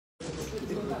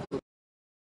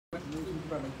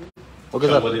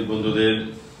সাংবাদিক বন্ধুদের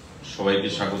সবাইকে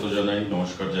স্বাগত জানাই,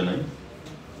 নমস্কার জানাই।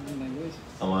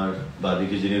 আমার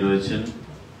বাদিকে যিনি রয়েছেন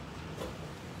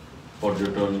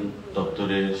পর্যটন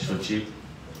দপ্তরের সচিব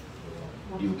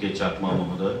ইউকে চাকমা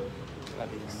মহোদয়,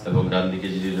 এবং ডান দিকে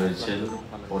যিনি রয়েছেন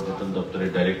পর্যটন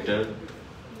দপ্তরের ডাইরেক্টর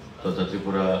তথা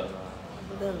ত্রিপুরা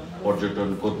পর্যটন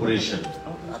কর্পোরেশন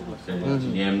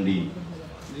যিনি এমডি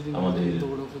আমাদের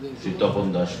শ্রী তপন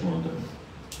দাস মহোদয়।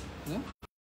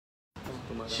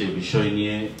 সে বিষয়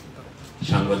নিয়ে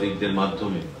সাংবাদিকদের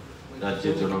মাধ্যমে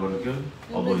রাজ্যের জনগণকে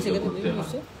অবহিত করতে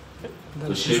হয়।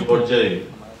 তো সেই পর্যায়ে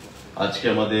আজকে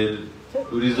আমাদের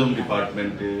ট্যুরিজম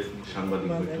ডিপার্টমেন্টের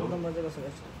সাংবাদিক বৈঠক।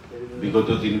 বিগত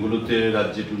দিনগুলোতে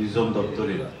রাজ্যে ট্যুরিজম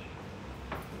দপ্তরে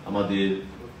আমাদের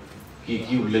কি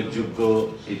কি উল্লেখযোগ্য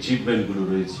অ্যাচিভমেন্টগুলো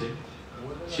রয়েছে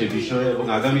সে বিষয়ে, এবং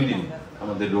আগামী দিনে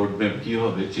আমাদের রোডম্যাপ কি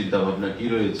হবে, চিন্তা ভাবনা কি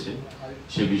রয়েছে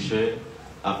সে বিষয়ে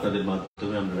আপনাদের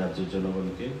মাধ্যমে আমরা রাজ্যের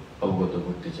জনগণকে অবগত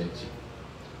করতে চাইছি।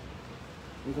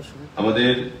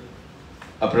 আমাদের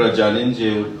আপনারা জানেন যে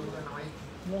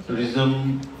ট্যুরিজম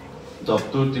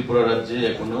দপ্তর ত্রিপুরা রাজ্যে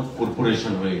এখনো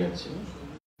কর্পোরেশন হয়ে গেছে,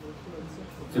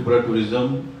 ত্রিপুরা ট্যুরিজম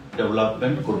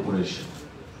ডেভেলপমেন্ট কর্পোরেশন,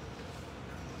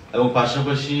 এবং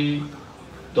পাশাপাশি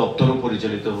দপ্তরও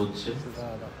পরিচালিত হচ্ছে।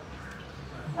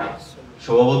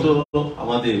 স্বভাবত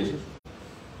আমাদের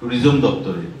ট্যুরিজম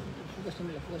দপ্তরে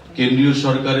কেন্দ্রীয়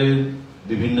সরকারের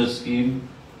বিভিন্ন স্কিম,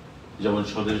 যেমন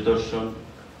স্বদেশ দর্শন,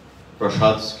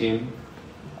 প্রসাদ স্কিম,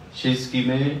 সেই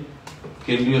স্কিমে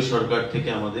কেন্দ্রীয় সরকার থেকে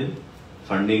আমাদের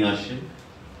ফান্ডিং আসে,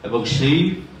 এবং সেই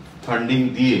ফান্ডিং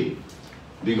দিয়ে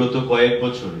বিগত কয়েক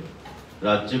বছরে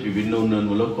রাজ্যে বিভিন্ন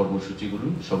উন্নয়নমূলক কর্মসূচিগুলো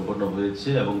সম্পন্ন হয়েছে,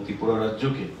 এবং ত্রিপুরা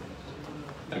রাজ্যকে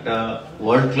একটা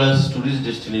ওয়ার্ল্ড ক্লাস ট্যুরিস্ট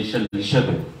ডেস্টিনেশন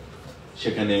হিসাবে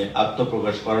সেখানে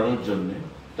আত্মপ্রকাশ করানোর জন্য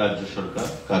রাজ্য সরকার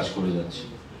কাজ করে যাচ্ছে।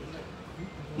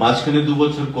 মাঝখানে 2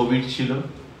 বছর কোভিড ছিল,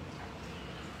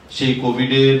 সেই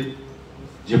কোভিডের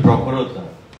যে প্রখরতা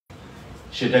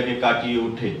সেটাকে কাটিয়ে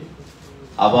উঠে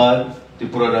আবার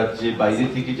ত্রিপুরা রাজ্যে বাইরে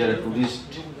থেকে যারা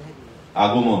টুরিস্ট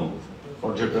আগমন,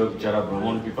 পর্যটক যারা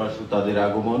ভ্রমণ পিপাসু তাদের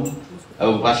আগমন,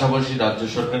 এবং পাশাপাশি রাজ্য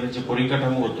সরকারের যে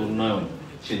পরিকাঠামোগত উন্নয়ন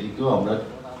সেদিকেও আমরা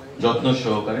যত্ন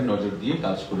সহকারে নজর দিয়ে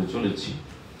কাজ করে চলেছি।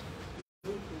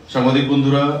 সাংবাদিক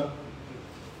বন্ধুরা,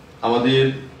 আমাদের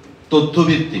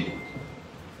তথ্যভিত্তিক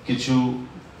কিছু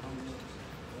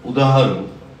উদাহরণ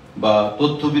বা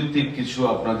তথ্যভিত্তিক কিছু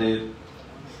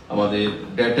আমাদের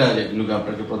ডেটা যেগুলোকে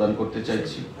আপনাকে প্রদান করতে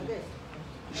চাইছি।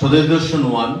 স্বদেশ দর্শন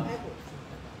 1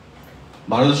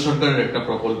 ভারত সরকারের একটা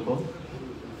প্রকল্প,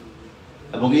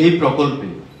 এবং এই প্রকল্পে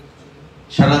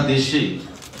সারা দেশে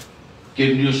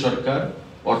কেন্দ্রীয় সরকার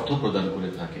অর্থ প্রদান করে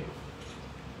থাকে।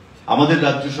 আমাদের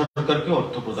রাজ্য সরকারকে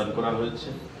অর্থ প্রদান করা হয়েছে।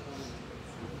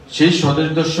 সেই স্বদেশ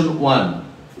দর্শন 1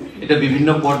 এটা বিভিন্ন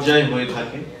পর্যায়ে হয়ে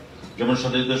থাকে, যেমন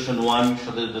স্বদেশ দর্শন 1,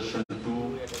 স্বদেশ দর্শন 2।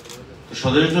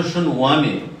 স্বদেশ দর্শন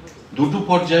 1-এ 2টো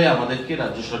পর্যায়ে আমাদেরকে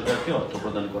রাজ্য সরকারকে অর্থ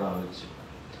প্রদান করা হয়েছে।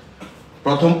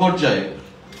 প্রথম পর্যায়ে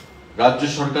রাজ্য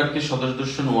সরকারকে স্বদেশ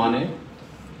দর্শন 1-এ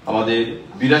আমাদের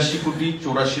 82 কোটি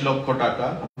 84 লক্ষ টাকা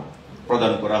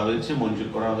প্রদান করা হয়েছে, মঞ্জুর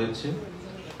করা হয়েছে,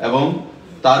 এবং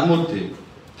তার মধ্যে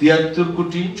 73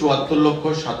 কোটি 74 লক্ষ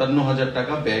 57 হাজার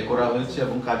টাকা ব্যয় করা হয়েছে,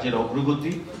 এবং কাজের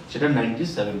অগ্রগতি সেটা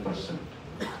 97%।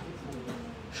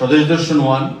 স্বদেশ দর্শন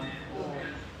 1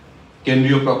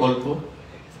 কেন্দ্রীয় প্রকল্প,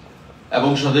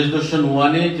 এবং স্বদেশ দর্শন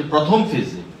 1-এ যে প্রথম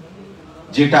ফেজে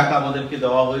যে টাকা আমাদেরকে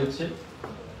দেওয়া হয়েছে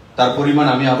তার পরিমাণ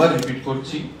আমি আবার রিপিট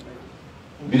করছি,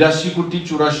 82 কোটি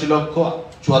 84 লক্ষ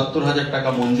 74 হাজার টাকা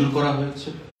মঞ্জুর করা হয়েছে,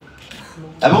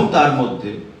 এবং তার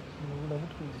মধ্যে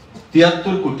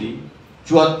 73 কোটি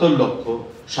 74 লক্ষ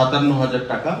 57 হাজার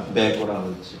টাকা ব্যয় করা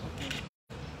হয়েছে।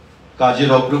 কাজের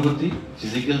অগ্রগতি,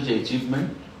 ফিজিক্যাল যে অ্যাচিভমেন্ট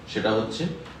সেটা হচ্ছে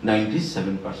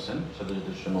 97% স্বদেশ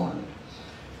দর্শন 1-এ।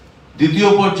 দ্বিতীয়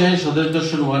পর্যায়ে স্বদেশ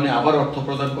দর্শন 1-এ আবার অর্থ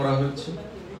প্রদান করা হয়েছে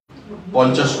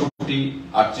 50 কোটি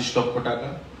 38 লক্ষ টাকা,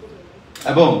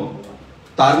 এবং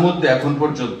তার মধ্যে এখন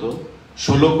পর্যন্ত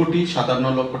 16 কোটি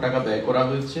 57 লক্ষ টাকা ব্যয় করা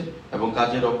হয়েছে, এবং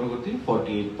কাজের অগ্রগতি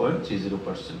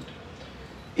 48.30%।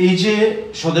 এই যে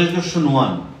স্বদেশ দর্শন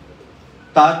 1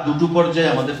 তার 2টো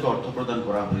পর্যায়ে আমাদেরকে অর্থ প্রদান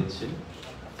করা হয়েছে,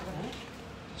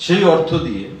 সেই অর্থ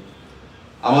দিয়ে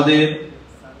আমাদের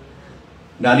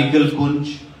নারিকেল কুঞ্জ,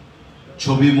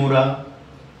 ছবি মুড়া,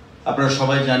 আপনারা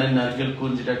সবাই জানেন নারিকেল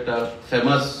কুঞ্জ এটা একটা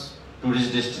ফেমাস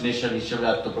টুরিস্ট ডেস্টিনেশন হিসেবে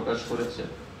আত্মপ্রকাশ করেছে।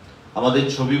 আমাদের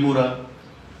ছবি মুড়া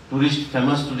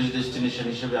ফেমাস টুরিস্ট ডেস্টিনেশন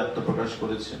হিসেবে আত্মপ্রকাশ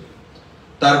করেছে।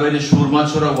 তার বাইরে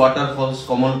সুরমাছড়া ওয়াটারফলস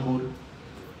কমলপুর,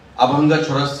 আভাঙ্গা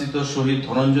ছড়াস্থিত শহীদ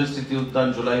ধনঞ্জয় স্মৃতি উদ্যান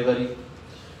জোলাইবাড়ি,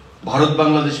 ভারত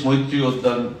বাংলাদেশ মৈত্রী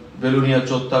উদ্যান বেলুনিয়া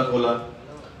চোত্তা খোলা,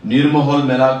 নির্মহল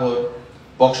মেলাঘর,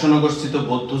 বক্সনগরস্থিত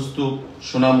বৌদ্ধস্তূপ,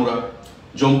 সোনামুড়া,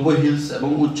 জম্পো হিলস এবং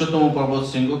উচ্চতম পর্বত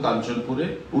শৃঙ্গ কাঞ্চনপুরে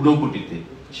ঊনকোটিতে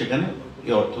সেখানে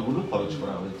এই অর্থগুলো খরচ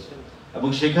করা হয়েছে এবং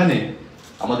সেখানে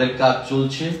আমাদের কাজ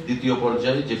চলছে দ্বিতীয়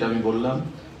পর্যায়ে, যেটা আমি বললাম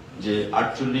যে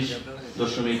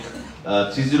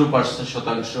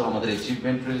 48.30% আমাদের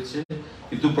অ্যাচিভমেন্ট রয়েছে,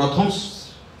 কিন্তু প্রথম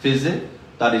ফেজে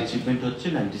তার অ্যাচিভমেন্ট হচ্ছে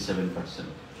 97%।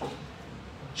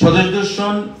 স্বদেশ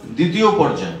দর্শন দ্বিতীয়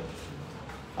পর্যায়ে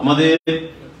আমাদের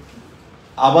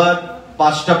আবার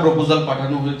 5টা প্রপোজাল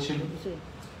পাঠানো হয়েছিল,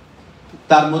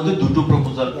 তার মধ্যে 2টো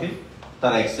প্রপোজালকে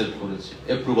তারা অ্যাকসেপ্ট করেছে,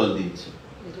 অ্যাপ্রুভাল দিয়েছে।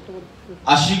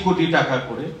 80 কোটি টাকা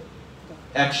করে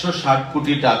 160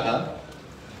 কোটি টাকা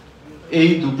এই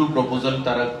 2টো প্রপোজাল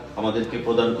তারা আমাদেরকে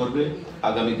প্রদান করবে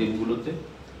আগামী দিনগুলোতে।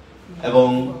 এবং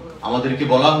আমাদেরকে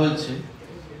বলা হয়েছে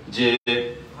যে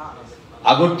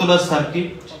আগরতলা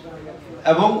সার্কিট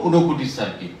এবং ঊনকোটি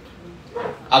সার্কিট,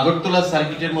 আগরতলা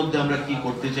সার্কিটের মধ্যে আমরা কি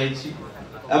করতে চাইছি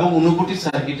এবং ঊনকোটি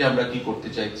সার্কিটে আমরা কি করতে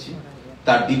চাইছি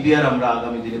তার ডিপিআর আমরা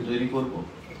আগামী দিনে তৈরি করব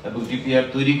এবং ডিপিআর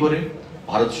তৈরি করে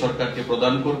ভারত সরকারকে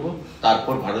প্রদান করব।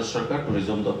 তারপর ভারত সরকার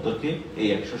ট্যুরিজম দপ্তরকে এই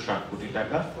 160 কোটি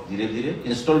টাকা ধীরে ধীরে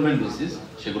ইনস্টলমেন্ট বেসিস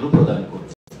সেগুলো প্রদান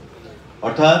করবে।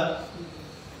 অর্থাৎ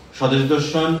স্বদেশ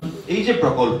দর্শন এই যে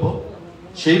প্রকল্প,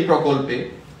 সেই প্রকল্পে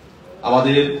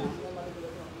আমাদের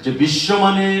যে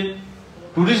বিশ্বমানের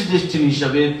টুরিস্ট ডেস্টিনি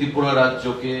হিসাবে ত্রিপুরা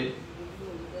রাজ্যকে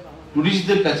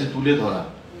টুরিস্টদের কাছে তুলে ধরা,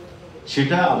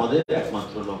 সেটা আমাদের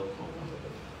একমাত্র লক্ষ্য।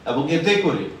 এবং এতে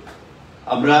করে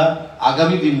আমরা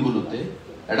আগামী দিনগুলোতে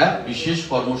একটা বিশেষ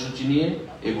কর্মসূচি নিয়ে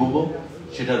এগোবো।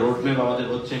 সেটা রোডম্যাপ আমাদের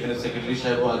হচ্ছে, এখানে সেক্রেটারি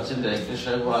সাহেবও আছেন, ডাইরেক্টর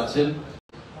সাহেবও আছেন।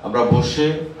 আমরা বসে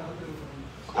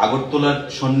আগরতলার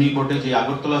সন্নিকটে যে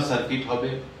আগরতলা সার্কিট হবে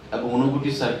এবং ঊনকোটি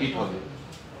সার্কিট হবে,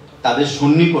 তাদের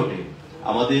সন্নিকটে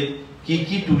আমাদের কি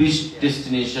কি টুরিস্ট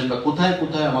ডেস্টিনেশন বা কোথায়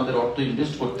কোথায় আমাদের অর্থ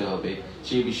ইনভেস্ট করতে হবে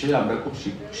সেই বিষয়ে আমরা খুব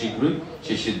শীঘ্রই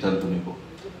সেই সিদ্ধান্ত নেব।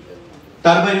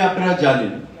 তার বাইরে আপনারা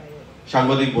জানেন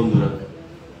সাংবাদিক বন্ধুরা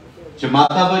যে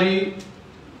মাতাবাড়ি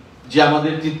যে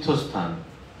আমাদের তীর্থস্থান,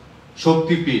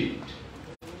 শক্তিপীঠ,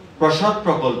 প্রসাদ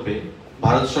প্রকল্পে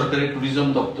ভারত সরকারের ট্যুরিজম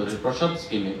দপ্তরের প্রসাদ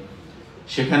স্কিমে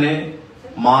সেখানে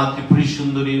মা ত্রিপুরী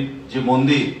সুন্দরীর যে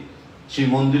মন্দির, সেই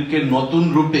মন্দিরকে নতুন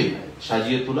রূপে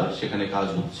সাজিয়ে তোলা সেখানে কাজ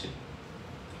হচ্ছে।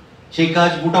 সেই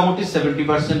কাজ মোটামুটি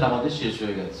 70% আমাদের শেষ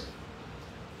হয়ে গেছে।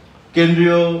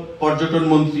 কেন্দ্রীয় পর্যটন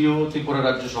মন্ত্রীও ত্রিপুরা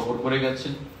রাজ্য সফর করে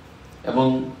গেছেন এবং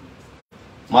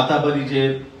মাতাবাড়ি যে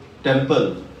টেম্পল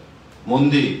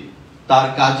মন্দির, তার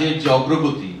কাজের যে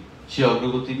অগ্রগতি, সেই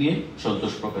অগ্রগতি নিয়ে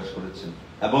সন্তোষ প্রকাশ করেছেন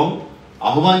এবং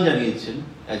আহ্বান জানিয়েছেন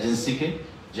এজেন্সিকে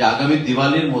যে আগামী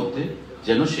দিওয়ালির মধ্যে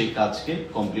যেন সেই কাজকে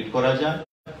কমপ্লিট করা যায়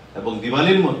এবং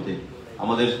দিওয়ালির মধ্যে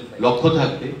আমাদের লক্ষ্য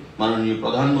থাকবে মাননীয়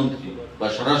প্রধানমন্ত্রী বা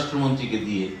স্বরাষ্ট্রমন্ত্রীকে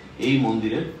দিয়ে এই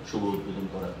মন্দিরের শুভ উদ্বোধন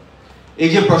করা। এই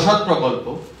যে প্রসাদ প্রকল্প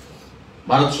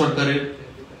ভারত সরকারের,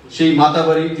 সেই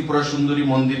মাতাবাড়ি ত্রিপুরা সুন্দরী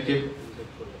মন্দিরকে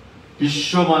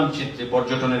বিশ্ব মানচিত্রে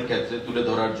পর্যটনের ক্ষেত্রে তুলে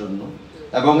ধরার জন্য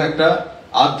এবং একটা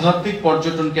আধ্যাত্মিক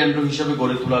পর্যটন কেন্দ্র হিসেবে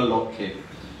গড়ে তোলার লক্ষ্যে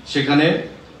সেখানে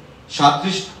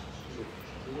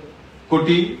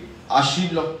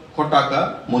 37,80,00,000 টাকা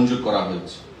মঞ্জুর করা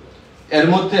হয়েছে। এর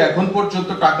মধ্যে এখন পর্যন্ত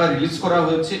টাকা রিলিজ করা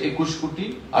হয়েছে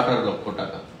 21,18,00,000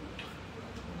 টাকা।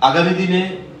 আগামী দিনে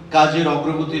কাজের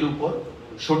অগ্রগতির উপর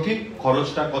সঠিক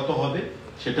খরচটা কত হবে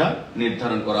সেটা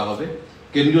নির্ধারণ করা হবে।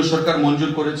 কেন্দ্রীয় সরকার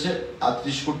মঞ্জুর করেছে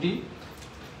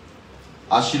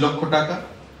 38,80,00,000 টাকা,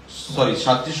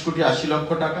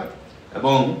 37,80,00,000 টাকা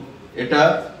এবং এটা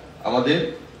আমাদের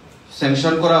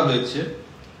স্যাংশন করা হয়েছে,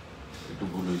 একটু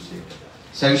ভুল হয়েছে,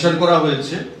 স্যাংশন করা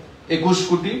হয়েছে 21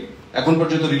 কোটি, এখন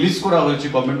পর্যন্ত রিলিজ করা হয়েছে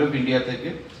গভর্নমেন্ট অফ ইন্ডিয়া থেকে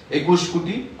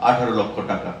 21,18,00,000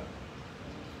 টাকা।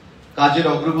 কাজের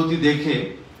অগ্রগতি দেখে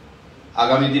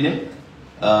আগামী দিনে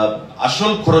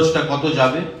আসল খরচটা কত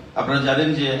যাবে, আপনারা জানেন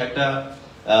যে একটা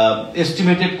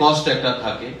এস্টিমেটেড কস্ট একটা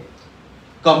থাকে,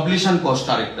 কমপ্লিশন কস্ট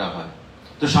আরেকটা হয়।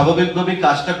 তো স্বাভাবিকভাবে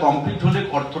কাজটা কমপ্লিট হলে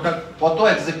অর্থটা কত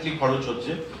এক্স্যাক্টলি খরচ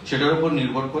হচ্ছে সেটার উপর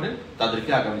নির্ভর করে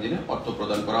তাদেরকে আগামী দিনে অর্থ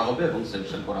প্রদান করা হবে এবং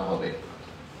স্যাংশন করা হবে।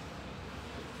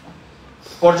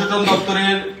 পর্যটন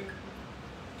দপ্তরের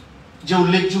যে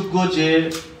উল্লেখযোগ্য যে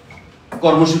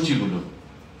কর্মসূচিগুলো,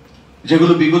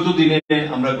 যেগুলো বিগত দিনে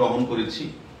আমরা গ্রহণ করেছি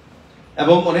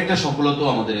এবং অনেকটা সফলতা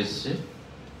আমাদের এসছে,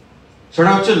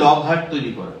 সেটা হচ্ছে লগঘাট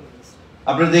তৈরি করা।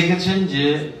 আপনারা দেখেছেন যে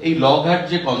এই লগঘাট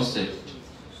যে কনসেপ্ট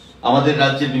আমাদের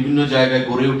রাজ্যের বিভিন্ন জায়গায়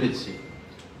গড়ে উঠেছে,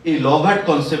 এই লগঘাট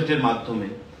কনসেপ্টের মাধ্যমে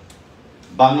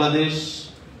বাংলাদেশ,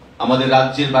 আমাদের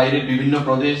রাজ্যের বাইরের বিভিন্ন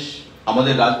প্রদেশ,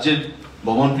 আমাদের রাজ্যের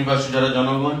ভ্রমণ পিপাসু যারা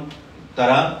জনগণ,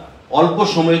 তারা অল্প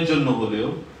সময়ের জন্য হলেও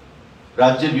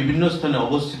রাজ্যের বিভিন্ন স্থানে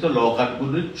অবস্থিত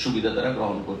লগঘাটগুলির সুবিধা তারা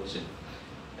গ্রহণ করছে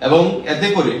এবং এতে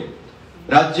করে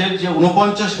রাজ্যের যে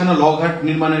 49খানা লঘাট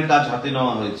নির্মাণের কাজ হাতে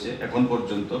নেওয়া হয়েছে এখন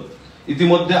পর্যন্ত,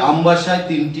 ইতিমধ্যে আমবাসায়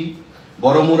 3টি,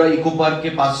 বড়মুড়া ইকো পার্কে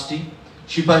 5টি,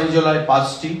 সিপাহীজলায়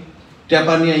 5টি,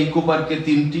 টেপানিয়া ইকো পার্কে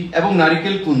 3টি এবং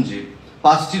নারিকেল কুঞ্জে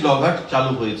 5টি লঘাট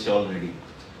চালু হয়েছে অলরেডি।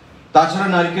 তাছাড়া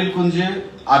নারিকেল কুঞ্জে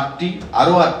 8টি,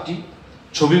 আরো 8টি,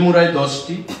 ছবিমুড়ায়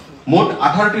 10টি, মোট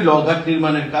 18টি লঘাট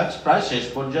নির্মাণের কাজ প্রায় শেষ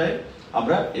পর্যায়ে।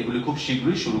 আমরা এগুলি খুব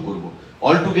শীঘ্রই শুরু করব।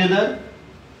 অল টুগেদার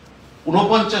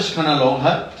 49খানা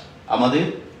লঘাট আমাদের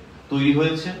তৈরি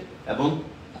হয়েছে এবং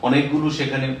অনেকগুলো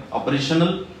সেখানে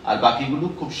অপারেশনাল, আর বাকিগুলো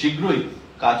খুব শীঘ্রই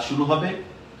কাজ শুরু হবে।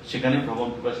 সেখানে ভ্রমণ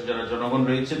পিপাসু যারা জনগণ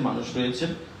রয়েছেন, মানুষ রয়েছেন,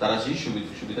 তারা সেই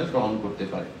সুবিধা গ্রহণ করতে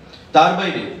পারে। তার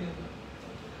বাইরে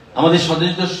আমাদের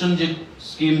স্বদেশ দর্শন যে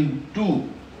স্কিম 2,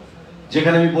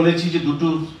 যেখানে আমি বলেছি যে দুটো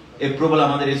অ্যাপ্রুভাল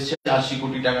আমাদের এসছে 80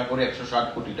 কোটি টাকা করে, 160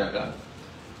 কোটি টাকা,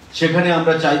 সেখানে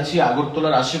আমরা চাইছি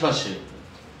আগরতলার আশেপাশে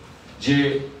যে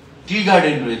টি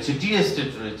গার্ডেন রয়েছে, টি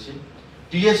এস্টেট রয়েছে,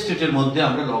 টি এস্টেটের মধ্যে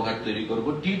আমরা লঘাট তৈরি করব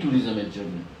টি ট্যুরিজমের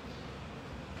জন্য।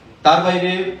 তার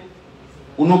বাইরে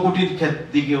 59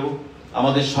 দিকেও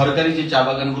আমাদের সরকারি যে চা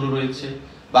বাগানগুলো রয়েছে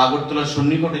বা আগরতলার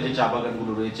সন্নিকটে যে চা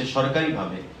বাগানগুলো রয়েছে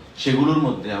সরকারিভাবে, সেগুলোর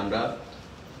মধ্যে আমরা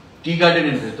টি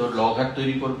গার্ডেনের ভেতর লঘাট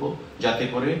তৈরি করব, যাতে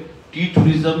করে টি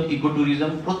ট্যুরিজম, ইকো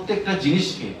ট্যুরিজম প্রত্যেকটা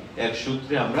জিনিসকে এক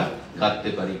সূত্রে আমরা গাঁথতে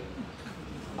পারি।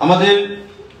 আমাদের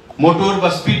মোটর বা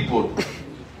স্পিড বোট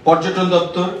পর্যটন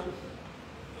দপ্তর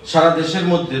সারা দেশের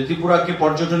মধ্যে ত্রিপুরাকে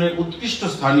পর্যটনের উৎকৃষ্ট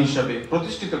স্থান হিসাবে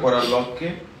প্রতিষ্ঠিত করার লক্ষ্যে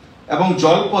এবং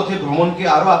জলপথে ভ্রমণকে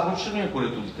আরো আকর্ষণীয় করে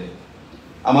তুলতে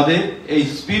আমাদের এই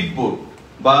স্পিড বোট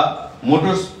বা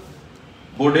মোটর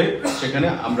বোর্ডে সেখানে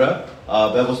আমরা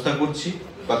ব্যবস্থা করছি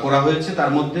বা করা হয়েছে।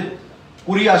 তার মধ্যে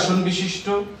 20 আসন বিশিষ্ট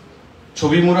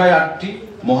ছবিমুড়ায় 8টি,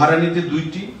 মহারানীতে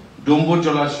 2টি, ডোম্বর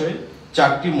জলাশয়ে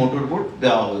 4টি মোটর বোট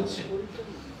দেওয়া হয়েছে।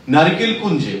 নারিকেল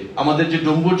কুঞ্জে আমাদের যে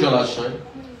ডোম্বর জলাশয়,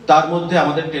 তার মধ্যে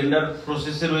আমাদের টেন্ডার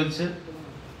প্রসেসে রয়েছে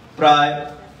প্রায়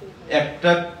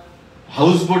 1টা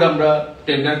হাউস বোট আমরা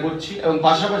টেন্ডার করছি এবং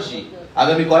পাশাপাশি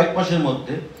আগামী কয়েক মাসের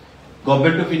মধ্যে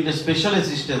গভর্নমেন্ট অফ ইন্ডিয়া স্পেশাল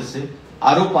অ্যাসিস্ট্যান্সে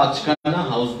আরো 5খানা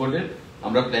হাউস বোটের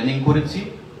আমরা প্ল্যানিং করেছি।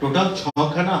 টোটাল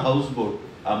 6খানা হাউস বোট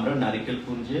আমরা নারিকেল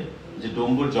কুঞ্জে যে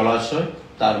ডোম্বর জলাশয়,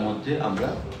 তার মধ্যে আমরা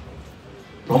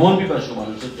ভ্রমণ পিপাসু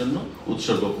মানুষের জন্য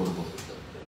উৎসর্গ করব।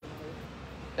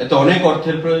 এতে অনেক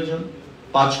অর্থের প্রয়োজন,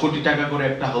 5 কোটি টাকা করে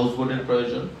একটা হাউস বোটের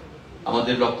প্রয়োজন।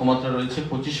 আমাদের লক্ষ্যমাত্রা রয়েছে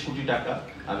 25 কোটি টাকা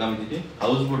আগামী দিনে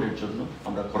হাউস বোটের জন্য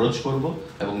আমরা খরচ করব।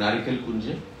 এবং নারিকেল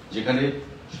কুঞ্জে যেখানে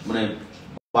মানে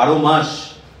 12 মাস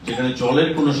যেখানে জলের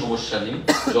কোনো সমস্যা নেই,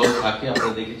 জল থাকে,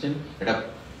 আপনারা দেখেছেন এটা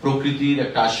প্রকৃতির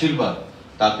একটা আশীর্বাদ,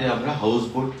 তাতে আমরা হাউস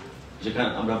বোট যেখানে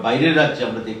আমরা বাইরের রাজ্যে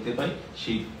আমরা দেখতে পাই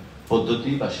সেই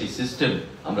পদ্ধতি বা সেই সিস্টেম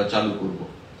আমরা চালু করব।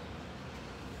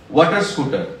 ওয়াটার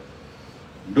স্কুটার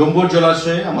ডোম্বর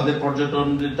জলাশয়ে আমাদের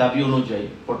পর্যটনদের দাবি অনুযায়ী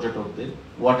পর্যটকদের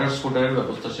ওয়াটার স্কুটারের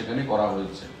ব্যবস্থা সেখানে করা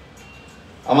হয়েছে।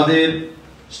 আমাদের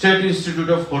state institute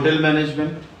of hotel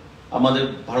management, আমাদের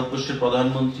ভারতবর্ষের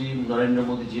প্রধানমন্ত্রী নরেন্দ্র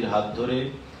মোদীজির হাত ধরে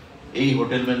এই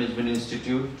হোটেল ম্যানেজমেন্ট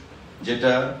ইনস্টিটিউট,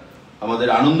 যেটা আমাদের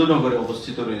আনন্দনগরে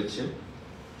অবস্থিত রয়েছে,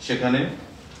 সেখানে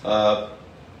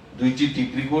 2টি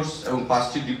ডিগ্রি কোর্স এবং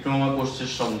 5টি ডিপ্লোমা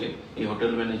কোর্সের সঙ্গে এই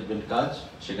হোটেল ম্যানেজমেন্ট কাজ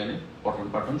সেখানে পঠন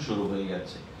পাঠন শুরু হয়ে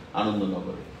গেছে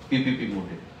আনন্দনগরে পিপিপি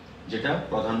মোডে, যেটা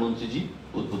প্রধানমন্ত্রীজি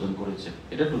উদ্বোধন করেছেন।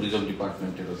 এটা ট্যুরিজম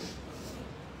ডিপার্টমেন্টের অধীন।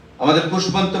 আমাদের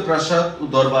পুষ্পন্ত প্রাসাদ ও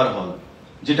দরবার হল,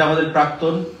 যেটা আমাদের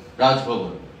প্রাক্তন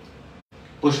রাজভবন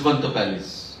পুষ্পন্ত প্যালেস,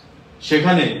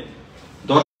 সেখানে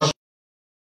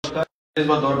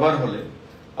দরবার হলে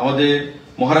আমাদের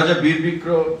মহারাজা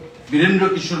বীরেন্দ্র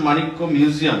কিশোর মাণিক্য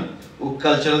মিউজিয়াম ও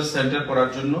কালচারাল সেন্টার করার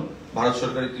জন্য ভারত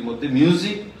সরকার ইতিমধ্যে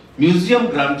মিউজিয়াম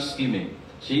গ্রান্ট স্কিমে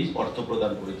সেই অর্থ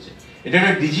প্রদান করেছে। এটা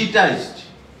একটা ডিজিটাইজড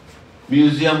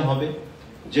মিউজিয়াম হবে,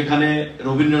 যেখানে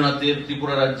রবীন্দ্রনাথের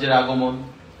ত্রিপুরা রাজ্যের আগমন,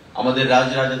 আমাদের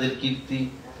রাজরাজাদের কীর্তি,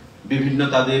 বিভিন্ন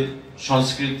তাদের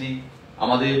সংস্কৃতি,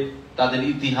 তাদের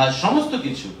ইতিহাস, সমস্ত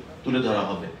কিছু তুলে ধরা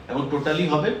হবে এবং টোটালি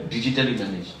হবে ডিজিটালি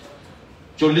ম্যানেজ।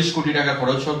 40 কোটি টাকা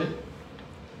খরচ হবে,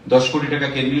 10 কোটি টাকা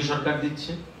কেন্দ্রীয় সরকার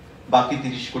দিচ্ছে, বাকি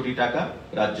 30 কোটি টাকা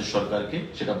রাজ্য সরকারকে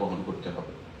সেটা বহন করতে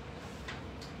হবে।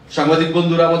 সাংবাদিক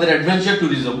বন্ধুরা, আমাদের অ্যাডভেঞ্চার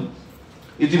ট্যুরিজম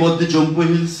ইতিমধ্যে জম্পু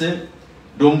হিলসে,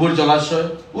 ডোম্বর জলাশয়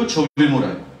ও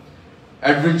ছবিমুড়ায়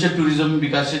অ্যাডভেঞ্চার ট্যুরিজম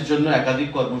বিকাশের জন্য একাধিক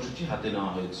কর্মসূচি হাতে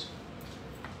নেওয়া হয়েছে।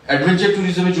 অ্যাডভেঞ্চার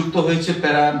ট্যুরিজমে যুক্ত হয়েছে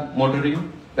প্যারা motoring,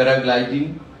 paragliding,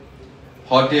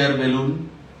 hot air balloon,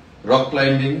 rock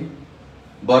climbing,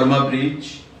 Varma bridge,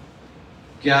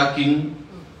 kayaking,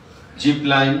 zip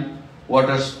line,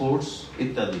 water sports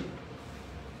ইত্যাদি।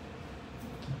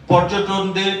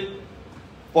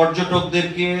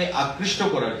 পর্যটকদেরকে আকৃষ্ট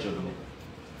করার জন্য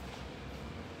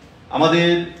আমাদের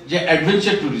যে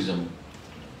অ্যাডভেঞ্চার ট্যুরিজম,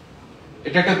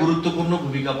 এটা একটা গুরুত্বপূর্ণ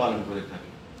ভূমিকা পালন করে থাকে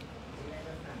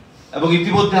এবং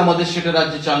ইতিমধ্যে আমাদের সেটা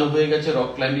রাজ্যে চালু হয়ে গেছে। রক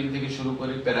ক্লাইম্বিং থেকে শুরু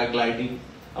করে প্যারাগ্লাইডিং,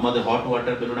 আমাদের হট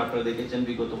ওয়াটার বেলুন আপনারা দেখেছেন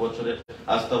বিগত বছরে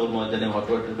আস্তাবল ময়দানে হট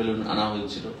ওয়াটার বেলুন আনা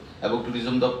হয়েছিল এবং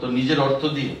ট্যুরিজম দপ্তর নিজের অর্থ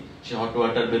দিয়ে সে হট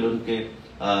ওয়াটার বেলুনকে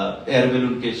এয়ার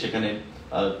বেলুনকে সেখানে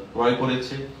ক্রয়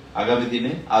করেছে। আগামী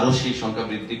দিনে আরো সেই সংখ্যা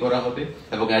বৃদ্ধি করা হবে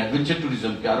এবং অ্যাডভেঞ্চার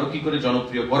ট্যুরিজমকে আরো কি করে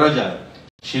জনপ্রিয় করা যায়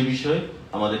সে বিষয়ে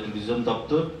আমাদের ট্যুরিজম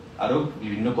দপ্তর আরো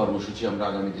বিভিন্ন কর্মসূচি আমরা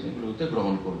আগামী দিনগুলোতে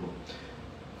গ্রহণ করব।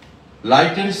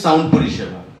 লাইট এন্ড সাউন্ড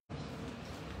পরিষেবা,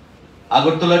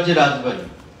 আগরতলার যে রাজবাড়ি,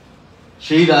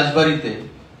 সেই রাজবাড়িতে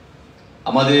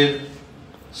আমাদের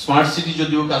স্মার্ট সিটি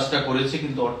যদিও কাজটা করেছে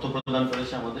কিন্তু অর্থ প্রদান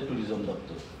করেছে আমাদের ট্যুরিজম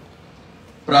দপ্তর,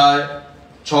 প্রায়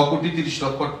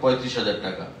 6,30,35,000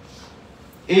 টাকা।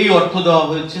 এই অর্থ দেওয়া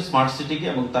হয়েছে স্মার্ট সিটিকে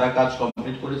এবং তারা কাজ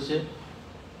কমপ্লিট করেছে।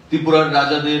 ত্রিপুরার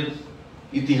রাজাদের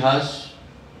ইতিহাস,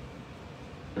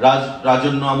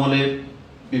 রাজন্য আমলের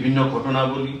বিভিন্ন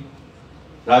ঘটনাবলী,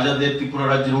 রাজাদের ত্রিপুরা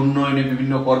রাজ্যের উন্নয়নে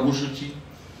বিভিন্ন কর্মসূচি,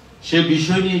 সে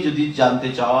বিষয় নিয়ে যদি জানতে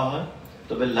চাওয়া হয়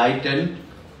তবে লাইট অ্যান্ড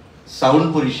সাউন্ড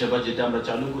পরিষেবা যেটা আমরা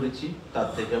চালু করেছি তার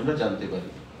থেকে আমরা জানতে পারি।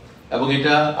 এবং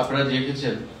এটা আপনারা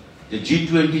দেখেছেন যে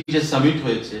G20 যে সামিট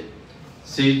হয়েছে,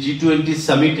 সেই G20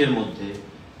 সামিটের মধ্যে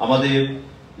আমাদের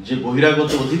যে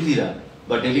বহিরাগত অতিথিরা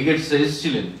বা ডেলিগেটস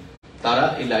এসেছিলেন তারা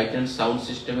এই লাইট অ্যান্ড সাউন্ড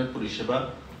সিস্টেমের পরিষেবা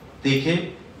দেখে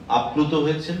আপ্লুত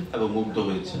হয়েছেন এবং মুগ্ধ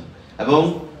হয়েছেন। এবং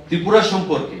ত্রিপুরা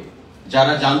সম্পর্কে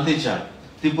যারা জানতে চায়,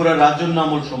 ত্রিপুরার রাজন্য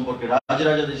আমল সম্পর্কে,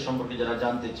 রাজাদের সম্পর্কে যারা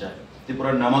জানতে চায়,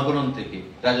 ত্রিপুরার নামাকরণ থেকে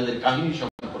রাজাদের কাহিনী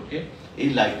সম্পর্কে এই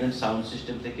লাইট অ্যান্ড সাউন্ড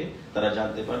সিস্টেম থেকে তারা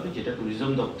জানতে পারবে, যেটা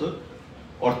ট্যুরিজম দপ্তর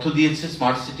অর্থ দিয়েছে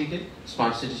স্মার্ট সিটিকে।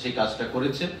 স্মার্ট সিটি সেই কাজটা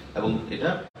করেছে এবং এটা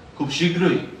খুব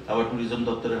শীঘ্রই আবার ট্যুরিজম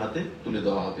দপ্তরের হাতে তুলে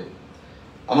দেওয়া হবে।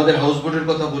 আমাদের হাউস বোটের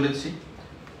কথা বলেছি।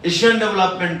 এশিয়ান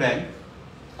ডেভেলপমেন্ট ব্যাংক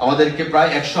আমাদেরকে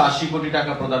প্রায় 180 কোটি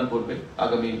টাকা প্রদান করবে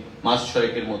আগামী মাস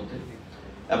 6 মধ্যে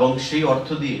এবং সেই অর্থ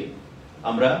দিয়ে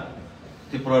আমরা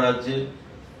ত্রিপুরা রাজ্যের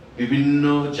বিভিন্ন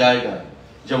জায়গায়,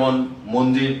 যেমন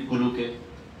মন্দিরগুলোকে,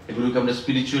 এগুলোকে আমরা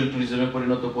স্পিরিচুয়াল ট্যুরিজমে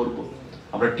পরিণত করব।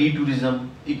 আমরা টি tourism,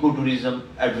 eco tourism,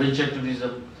 adventure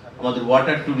tourism, আমাদের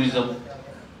ওয়াটার ট্যুরিজম,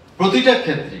 প্রতিটা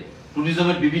ক্ষেত্রে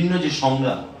ট্যুরিজমের বিভিন্ন যে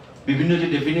সংজ্ঞা, বিভিন্ন যে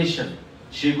ডেফিনেশন,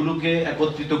 সেগুলোকে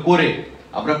একত্রিত করে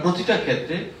আমরা প্রতিটা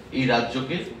ক্ষেত্রে এই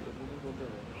রাজ্যকে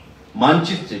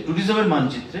মানচিত্রে, ট্যুরিজমের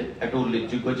মানচিত্রে একটা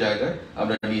উল্লেখযোগ্য জায়গায়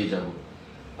আমরা নিয়ে যাব।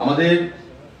 আমাদের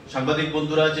সাংবাদিক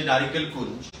বন্ধুরা যে নারিকেল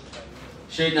কুঞ্জ,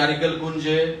 সেই নারিকেল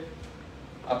কুঞ্জে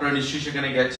আপনারা নিশ্চয়ই সেখানে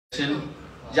গেছেন,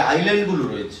 যে আইল্যান্ড গুলো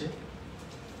রয়েছে,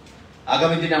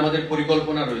 আগামী দিনে আমাদের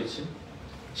পরিকল্পনা রয়েছে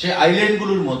সেই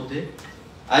আইল্যান্ডগুলোর মধ্যে,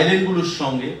 আইল্যান্ডগুলোর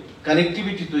সঙ্গে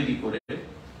কানেক্টিভিটি তৈরি করে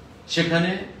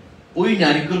সেখানে ওই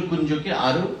নারিকেল কুঞ্জকে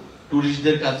আরো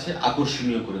টুরিস্টদের কাছে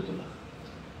আকর্ষণীয় করে তোলা।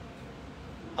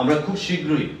 আমরা খুব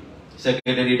শীঘ্রই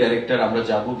সেক্রেটারি ডাইরেক্টর আমরা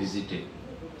যাব ভিজিটে,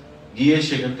 গিয়ে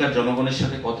সেখানকার জনগণের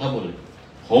সাথে কথা বলে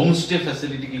হোমস্টে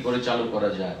ফ্যাসিলিটি কি করে চালু করা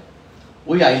যায়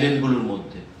ওই আইল্যান্ডগুলোর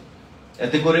মধ্যে,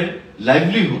 এতে করে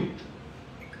লাইভলিহুড,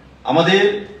 আমাদের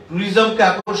ট্যুরিজমকে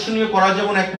আকর্ষণীয় করা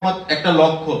যেমন একটা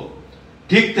লক্ষ্য,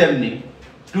 ঠিক তেমনি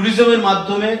ট্যুরিজমের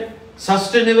মাধ্যমে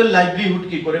সাস্টেনেবল লাইভলিহুড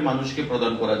কি করে মানুষকে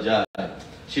প্রদান করা যায়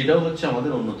সেটাও হচ্ছে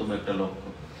আমাদের অন্যতম একটা লক্ষ্য।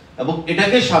 এবং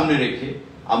এটাকে সামনে রেখে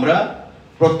আমরা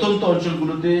প্রত্যন্ত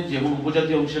অঞ্চলগুলোতে যেমন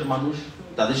উপজাতি অংশের মানুষ,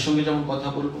 তাদের সঙ্গে যেমন কথা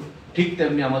বলবো, ঠিক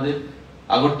তেমনি আমাদের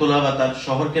আগরতলা বা তার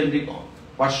শহর কেন্দ্রিক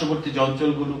পার্শ্ববর্তী যে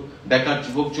অঞ্চলগুলো, বেকার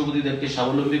যুবক যুবতীদেরকে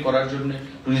স্বাবলম্বী করার জন্য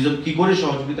ট্যুরিজম কি করে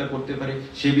সহযোগিতা করতে পারে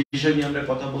সেই বিষয় নিয়ে আমরা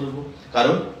কথা বলবো।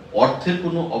 কারণ অর্থের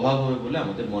কোনো অভাব হবে বলে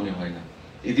আমাদের মনে হয় না।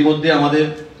 ইতিমধ্যে আমাদের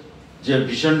যে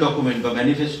ভিশন ডকুমেন্ট বা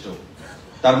ম্যানিফেস্টো,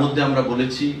 তার মধ্যে আমরা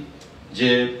বলেছি যে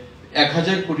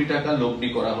 1000 কোটি টাকা লগ্নি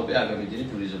করা হবে আগামী দিনে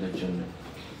ট্যুরিজমের জন্য।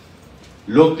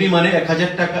 লগ্নি মানে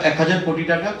 1000 কোটি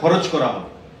টাকা খরচ করা হবে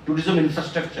ট্যুরিজম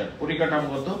ইনফ্রাস্ট্রাকচার,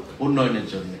 পরিকাঠামোগত উন্নয়নের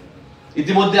জন্য।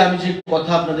 ইতিমধ্যে আমি যে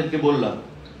কথা আপনাদেরকে বললাম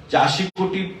যে 80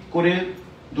 কোটি করে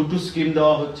দুটো স্কিম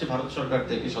দেওয়া হচ্ছে ভারত সরকার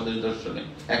থেকে স্বদেশ দর্শনে,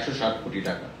 160 কোটি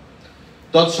টাকা।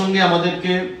 তৎসঙ্গে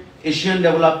আমাদেরকে এশিয়ান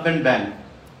ডেভেলপমেন্ট ব্যাংক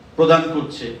প্রদান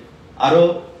করছে আরো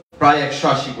প্রায়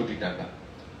 180 কোটি টাকা।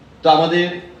 তো আমাদের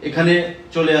এখানে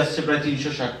চলে আসছে প্রায়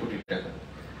 360 কোটি টাকা।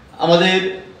 আমাদের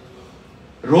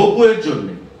রোপওয়ের জন্য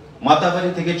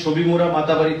মাতাবাড়ি থেকে, ছবিমুড়া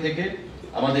মাতাবাড়ি থেকে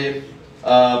আমাদের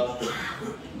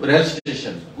rail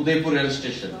station, Udaipur rail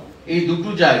station, এই দুটো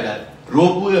জায়গায়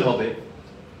রোপওয়ে হবে।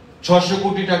 600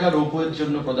 কোটি টাকা রোপওয়ের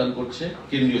জন্য প্রদান করছে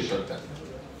কেন্দ্রীয় সরকার,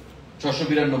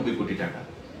 692 কোটি টাকা।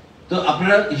 তো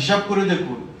আপনারা হিসাব করে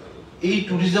দেখুন, এই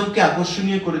ট্যুরিজমকে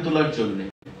আকর্ষণীয় করে তোলার জন্য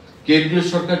কেন্দ্রীয়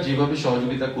সরকার যেভাবে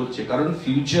সহযোগিতা করছে, কারণ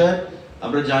ফিউচার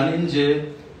আমরা জানেন যে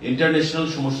ইন্টারন্যাশনাল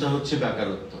সমস্যা হচ্ছে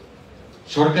বেকারত্ব।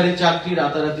 সরকারি চাকরি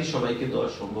রাতারাতি সবাইকে দেওয়া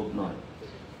সম্ভব নয়।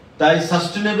 তাই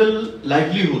সাস্টেনেবল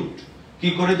লাইভলিহুড কি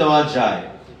করে দেওয়া যায়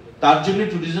তার জন্য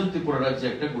ট্যুরিজম ত্রিপুরা রাজ্যে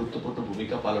একটা গুরুত্বপূর্ণ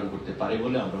ভূমিকা পালন করতে পারে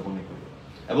বলে আমরা মনে করি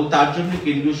এবং তার জন্য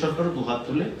কেন্দ্রীয় সরকারও দুহাত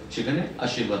তুলে সেখানে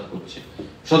আশীর্বাদ করছে।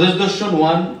 স্বদেশ দর্শন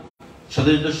 1,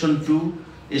 স্বদেশ দর্শন 2,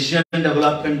 এশিয়ান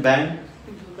ডেভেলপমেন্ট ব্যাংক,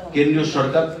 কেন্দ্রীয়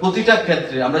সরকার প্রতিটা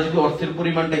ক্ষেত্রে আমরা যদি অর্থের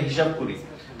পরিমাণটা হিসাব করি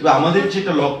তবে আমাদের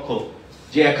যেটা লক্ষ্য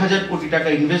যে 1000 কোটি টাকা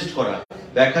ইনভেস্ট করা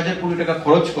বা 1000 কোটি টাকা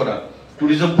খরচ করা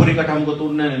ট্যুরিজম পরিকাঠামোগত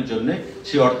উন্নয়নের জন্য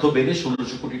সেই অর্থ বেড়ে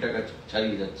 1600 কোটি টাকা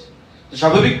ছাড়িয়ে যাচ্ছে। তো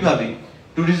স্বাভাবিকভাবেই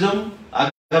ট্যুরিজম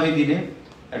আগামী দিনে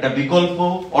একটা বিকল্প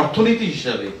অর্থনীতি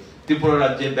হিসাবে ত্রিপুরা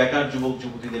রাজ্যের বেকার যুবক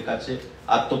যুবতীদের কাছে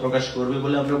আত্মপ্রকাশ করবে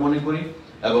বলে আমরা মনে করি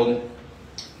এবং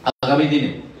আগামী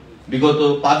দিনে বিগত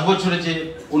 5 বছরে যে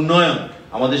উন্নয়ন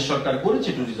আমাদের সরকার করেছে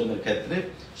ট্যুরিজমের ক্ষেত্রে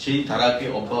সেই ধারাকে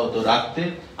অব্যাহত রাখতে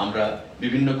আমরা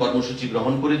বিভিন্ন কর্মসূচি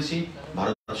গ্রহণ করেছি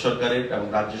ভারত সরকারের এবং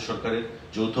রাজ্য সরকারের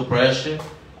যৌথ প্রয়াসে,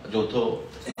 যৌথ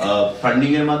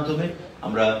ফান্ডিং এর মাধ্যমে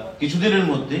আমরা কিছুদিনের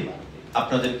মধ্যে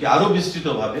আপনাদেরকে আরো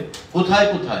বিস্তৃতভাবে কোথায়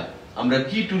কোথায় আমরা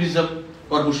কি ট্যুরিজম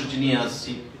কর্মসূচি নিয়ে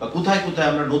আসছি বা কোথায় কোথায়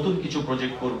আমরা নতুন কিছু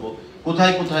প্রজেক্ট করব,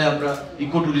 কোথায় কোথায় আমরা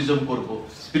ইকো ট্যুরিজম করব,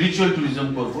 স্পিরিচুয়াল ট্যুরিজম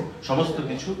করব, সমস্ত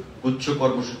কিছু গুচ্ছ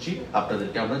কর্মসূচি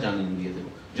আপনাদেরকে আমরা জানিয়ে দিয়ে দেব।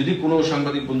 যদি কোনো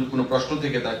সাংবাদিক বন্ধু কোনো প্রশ্ন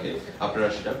থেকে থাকে আপনারা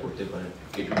সেটা করতে পারেন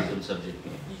এই ট্যুরিজম সাবজেক্ট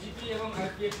নিয়ে। বিজেপি এবং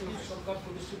আরপিএফ সরকার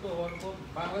প্রতিষ্ঠিত হওয়ার পর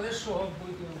বাংলাদেশ সহ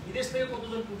বিদেশ থেকে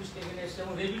কতজন টুরিস্ট এখানে এসেছে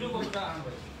এবং রেভিনিউ কতটা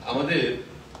আনবে? আমাদের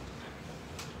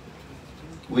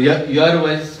ইয়ার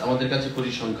ওয়াইজ আমাদের কাছে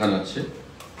পরিসংখ্যান আছে।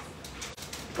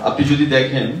 আপনি যদি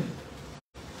দেখেন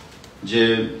যে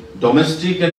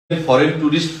domestic and foreign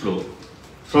tourist flow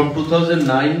from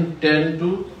 2009-10 two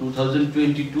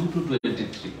 2022 two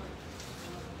 23,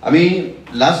 আমি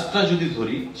লাস্টটা যদি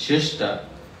ধরি শেষটা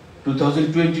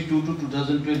 2022 টু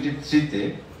 2023 তে,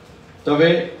 তবে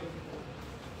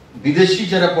বিদেশি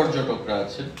যারা পর্যটকরা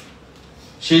আছেন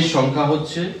সেই সংখ্যা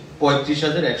হচ্ছে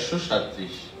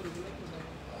 35,137।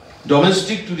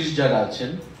 ডোমেস্টিক টুরিস্ট যারা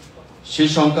আছেন সেই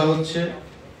সংখ্যা হচ্ছে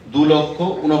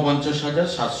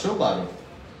 2,49,712।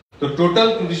 তো টোটাল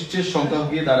টুরিস্টের সংখ্যা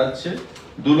গিয়ে দাঁড়াচ্ছে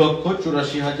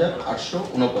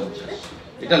 2,84,849।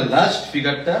 এটা লাস্ট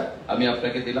ফিগারটা আমি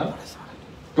আপনাকে দিলাম।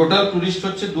 টোটাল টুরিস্ট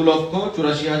হচ্ছে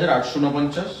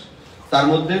 2,84,849, তার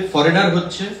মধ্যে ফরেনার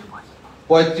হচ্ছে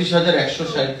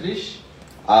 35,137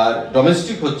 আর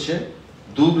ডোমেস্টিক হচ্ছে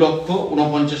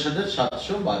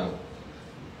 2,49,712।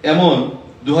 এমন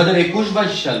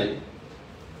 2021-22 সালে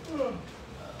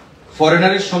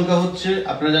ফরেনারের সংখ্যা হচ্ছে,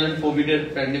 আপনারা জানেন কোভিড এর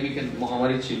প্যান্ডেমিকের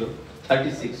মহামারী ছিল,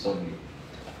 36 অনলি,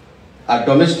 আর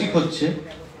ডোমেস্টিক হচ্ছে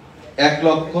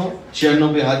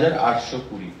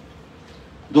 1,96,820।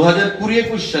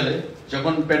 2020-21 সালে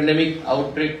যখন প্যান্ডেমিক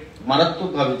আউটব্রেক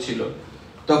মারাত্মকভাবে ছিল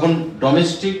তখন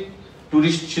ডোমেস্টিক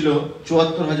টুরিস্ট ছিল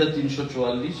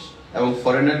 74,344 এবং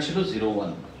ফরেনার ছিল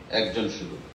 01, একজন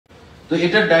শুধু। তো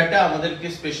এটার ডাটা আমাদেরকে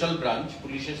স্পেশাল ব্রাঞ্চ,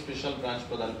 পুলিশের স্পেশাল ব্রাঞ্চ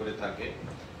প্রদান করে থাকে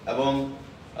এবং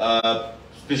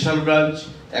স্পেশাল ব্রাঞ্চ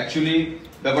অ্যাকচুয়ালি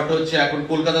ব্যাপারটা হচ্ছে এখন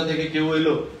কলকাতা থেকে কেউ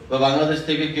এলো বা বাংলাদেশ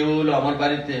থেকে কেউ এলো আমার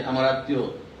বাড়িতে, আমার আত্মীয়,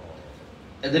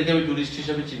 এদেরকে আমি টুরিস্ট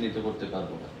হিসেবে চিহ্নিত করতে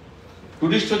পারবো না।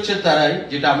 টুরিস্ট হচ্ছে তারাই,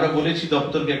 যেটা আমরা বলেছি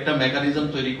দপ্তরকে একটা মেকানিজম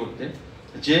তৈরি করতে,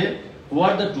 যে হু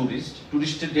আর দ্য টুরিস্ট,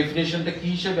 টুরিস্টের ডেফিনেশনটা কি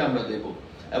হিসেবে আমরা দেব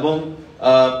এবং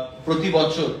প্রতি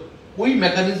বছর ওই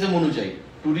মেকানিজম অনুযায়ী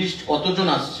টুরিস্ট কতজন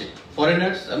আসছে,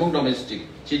 ফরেনার্স এবং ডোমেস্টিক,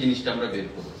 সেই জিনিসটা আমরা বের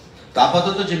করবো। তো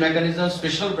আপাতত যে মেকানিজম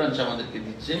স্পেশাল ব্রাঞ্চ আমাদেরকে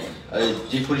দিচ্ছে,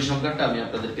 যে পরিসংখ্যানটা আমি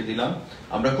আপনাদেরকে দিলাম,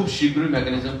 আমরা খুব শীঘ্রই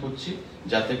মেকানিজম করছি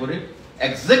যাতে করে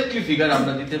এক্স্যাক্টলি ফিগার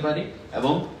আমরা দিতে পারি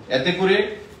এবং এতে করে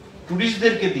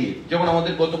টুরিস্টদেরকে দিয়ে, যেমন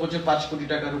আমাদের গত বছর 5 কোটি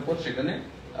টাকার উপর সেখানে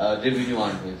রেভিনিউ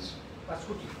আর্ন হয়েছে।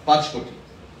 5 কোটি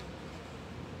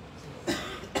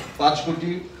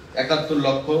 71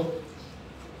 লক্ষ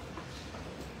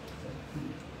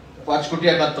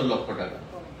 5,71,00,000 টাকা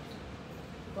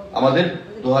আমাদের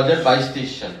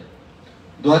 2022-23 সালে।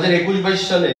 2021-22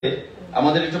 সালে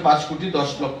আমাদের এটা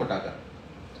 5,10,00,000 টাকা।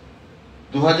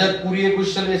 2020-21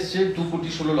 সালে এসছে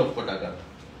 2,16,00,000 টাকা।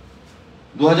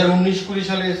 2019-20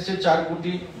 সালে এসছে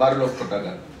 4,12,00,000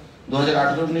 টাকা।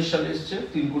 2018-19 সালে এসছে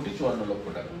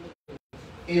 3,54,00,000 টাকা।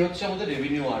 এই হচ্ছে আমাদের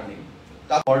রেভিনিউ আর্নিং।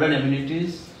 তার মডার্ন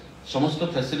অ্যামিনিটিস, সমস্ত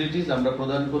ফ্যাসিলিটিস আমরা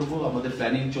প্রদান করব, আমাদের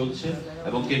প্ল্যানিং চলছে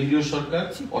এবং কেন্দ্রীয় সরকার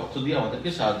অর্থ দিয়ে আমাদেরকে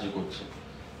সাহায্য করছে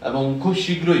এবং খুব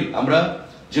শীঘ্রই আমরা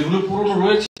যেগুলো পুরনো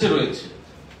রয়েছে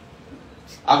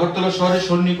আগরতলা শহরের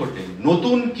সন্নিকটে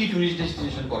নতুন কি টুরিস্ট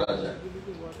ডেস্টিনেশন করা যায়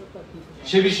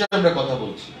সে বিষয়ে আমরা কথা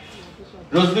বলছি।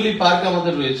 রোজবেলি পার্ক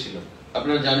আমাদের রয়েছিল,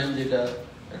 আপনারা জানেন যেটা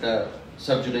একটা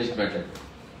সাবজুডাইজড ম্যাটার।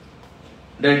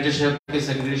 ডাইরেক্টর সাহেবকে,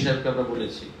 সেক্রেটারি সাহেবকে আমরা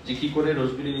বলেছি যে কি করে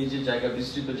রোজবেলির এই যে জায়গা,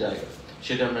 বিস্তৃত জায়গা,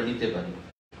 সেটা আমরা নিতে পারি।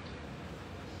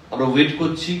 আমরা ওয়েট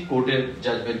করছি কোর্টের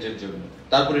জাজমেন্টের জন্য।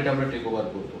 তারপর এটা আমরা টেক ওভার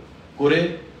করবো করে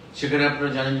সেখানে আপনারা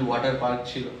জানেন যে ওয়াটার পার্ক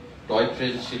ছিল, টয়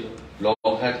ট্রেন ছিল,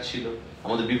 লগঘাট ছিল,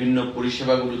 আমাদের বিভিন্ন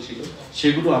পরিষেবাগুলো ছিল,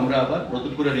 সেগুলো আমরা আবার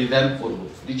নতুন করে রিভ্যাম্প করবো,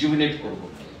 রিজুমিনেট করবো।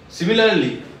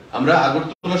 সিমিলারলি আমরা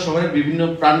আগরতলা শহরের বিভিন্ন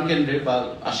প্রাণ কেন্দ্রে বা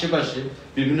আশেপাশে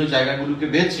বিভিন্ন জায়গাগুলোকে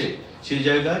বেছে সেই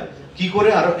জায়গায় কি করে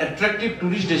আরো অ্যাট্রাকটিভ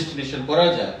টুরিস্ট ডেস্টিনেশন করা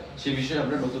যায় সে বিষয়ে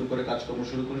আমরা নতুন করে কাজকর্ম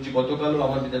শুরু করেছি। গতকালও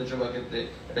আমার বিধানসভা ক্ষেত্রে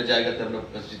একটা জায়গাতে আমরা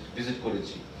ভিজিট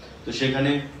করেছি। তো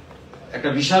সেখানে একটা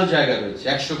বিশাল জায়গা রয়েছে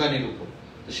 100 কানির উপর।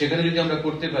 তো সেখানে যদি আমরা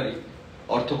করতে পারি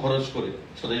অর্থ খরচ করে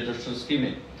স্বদেশী দর্শন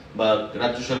স্কিমে বা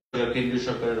রাজ্য সরকার কেন্দ্রীয়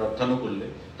সরকারের অর্থানুকূল্যে,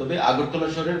 তবে আগরতলা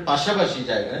শহরের পাশাপাশি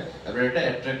জায়গায় আমরা একটা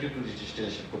অ্যাট্রাকটিভ টুরিস্ট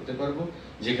ডেস্টিনেশন করতে পারবো,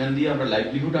 যেখান দিয়ে আমরা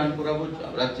লাইভলিহুড আর্ন করাবো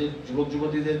রাজ্যের যুবক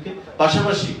যুবতীদেরকে,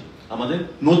 পাশাপাশি আমাদের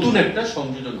নতুন একটা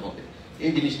সংযোজন হবে।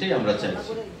 এই জিনিসটাই আমরা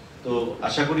চাইছি। তো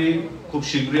আশা করি খুব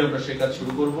শীঘ্রই আমরা সে কাজ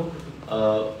শুরু করব।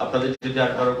 আপনাদের যদি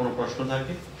আর কারো কোনো প্রশ্ন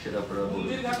থাকে সেটা আপনারা বলুন।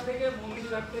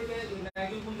 মন্দিরঘাট থেকে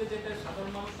নাইগুলপুরে যেটা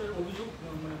সাধারণ মানুষের অভিযোগ,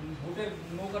 ভোটের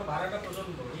নৌকার ভাড়াটা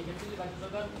প্রচন্ড, এই ক্ষেত্রে রাজ্য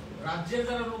সরকার রাজ্যের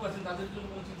যারা লোক আছেন তাদের জন্য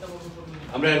কোনো চিন্তা ভাবনা করবেন?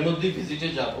 আমরা এর মধ্যেই ভিজিটে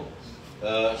যাব,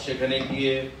 সেখানে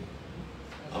গিয়ে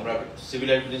আমরা সিভিল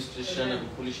অ্যাডমিনিস্ট্রেশন এবং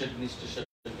পুলিশ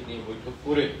অ্যাডমিনিস্ট্রেশনকে নিয়ে বৈঠক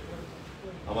করে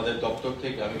আমাদের দপ্তর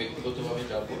থেকে আমি ব্যক্তিগতভাবে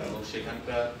যাব এবং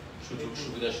সেখানকার সুযোগ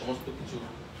সুবিধা সমস্ত কিছু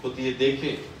খতিয়ে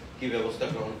দেখে কি ব্যবস্থা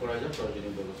গ্রহণ করা যায়,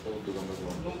 প্রয়োজনীয় ব্যবস্থা উদ্যোগ আমরা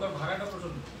গ্রহণ করব। নৌকার ভাড়াটা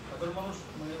প্রচন্ড, সাধারণ মানুষ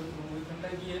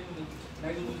ওইখানটায় গিয়ে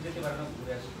নাইগুলপুর যেতে পারে না,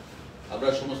 ঘুরে আসে। আমরা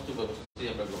সমস্ত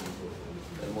ব্যবস্থাই আমরা গ্রহণ করব।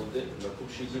 এর মধ্যে আমরা খুব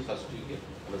শীঘ্রই ফার্স্ট উইকে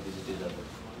আমরা ভিজিটে যাব।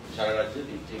 সারা রাজ্যে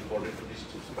যে ইম্পর্টেন্ট টুরিস্ট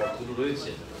স্পটগুলো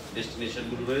রয়েছে,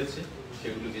 ডেস্টিনেশনগুলো রয়েছে,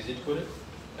 সেগুলো ভিজিট করে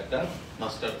একটা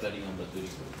মাস্টার প্ল্যানিং আমরা তৈরি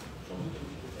করব।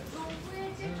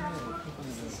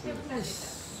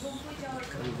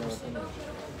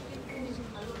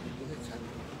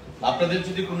 আপনাদের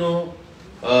যদি কোনো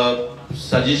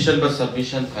সাজেশন বা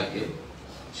সাবমিশন থাকে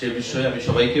সে বিষয়ে আমি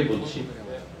সবাইকে বলছি,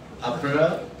 আপনারা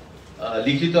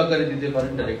লিখিত আকারে দিতে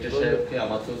পারেন, ডাইরেক্টর সাহেবকে,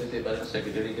 আমাকেও দিতে পারেন,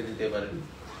 সেক্রেটারিকে দিতে পারেন,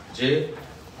 যে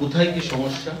কোথায় কি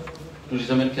সমস্যা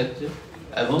ট্যুরিজমের ক্ষেত্রে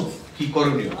এবং কি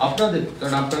করণীয় আপনাদের,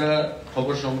 কারণ আপনারা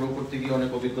খবর সংগ্রহ করতে গিয়ে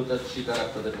অনেক অভিজ্ঞতার শিকার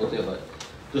আপনাদের হতে হয়।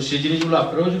 তো সেই জিনিসগুলো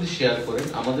আপনারাও যদি শেয়ার করেন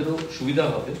আমাদেরও সুবিধা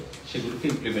হবে সেগুলোকে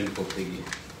ইমপ্লিমেন্ট করতে গিয়ে।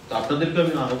 তো আপনাদেরকে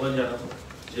আমি আহ্বান জানাবো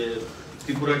যে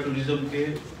ত্রিপুরা ট্যুরিজমকে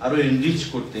আরো এনরিচ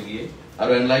করতে গিয়ে,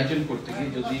 আরো এনলাইটেন করতে গিয়ে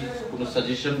যদি কোনো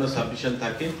সাজেশন বা সাবমিশন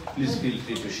থাকে please feel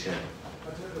free to share.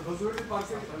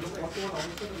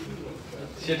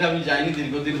 সেটা আমি জানি,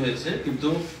 দীর্ঘদিন হয়েছে, কিন্তু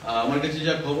আমার কাছে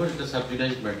যা খবর এটা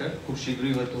সাবজুডাইজড ম্যাটার, খুব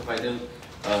শীঘ্রই হয়তো ফাইনাল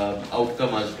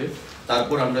আউটকাম আসবে।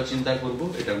 তারপর আমরা চিন্তা করব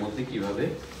এটার মধ্যে কিভাবে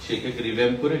সেটাকে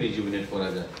রিভ্যাম্প করে রিজুমিনেট করা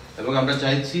যায়। এবং আমরা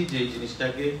চাইছি যে এই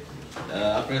জিনিসটাকে,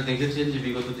 আপনারা দেখেছেন যে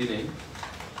বিগত দিনে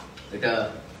এটা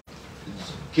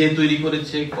কে তৈরি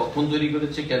করেছে, কখন তৈরি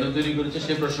করেছে, কেন তৈরি করেছে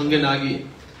সে প্রসঙ্গে না গিয়ে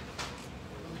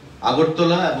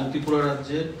আগরতলা এবং ত্রিপুরা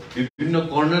রাজ্যের বিভিন্ন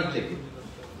কর্নার থেকে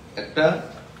একটা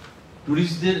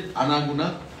টুরিস্টদের আনাগোনা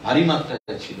ভারী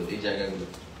মাত্রায় ছিল এই জায়গাগুলো,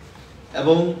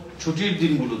 এবং ছুটির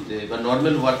দিনগুলোতে বা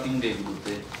নর্মাল ওয়ার্কিং ডে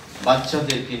গুলোতে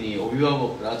বাচ্চাদেরকে নিয়ে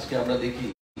অভিভাবকরা আজকে আমরা দেখি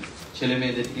ছেলে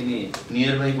মেয়েদেরকে নিয়ে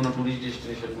নিয়ার বাই কোনো টুরিস্ট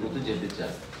ডেস্টিনেশন গুলোতে যেতে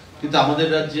চায়, কিন্তু আমাদের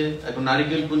রাজ্যে এখন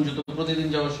নারিকেলকুঞ্জ তো প্রতিদিন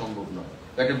যাওয়া সম্ভব নয়,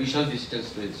 একটা বিশাল ডিস্টেন্স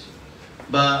রয়েছে,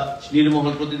 বা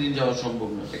নির্মহল প্রতিদিন যাওয়া সম্ভব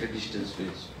নয়, একটা ডিস্টেন্স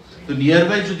রয়েছে। তো নিয়ার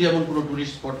বাই যদি এমন কোনো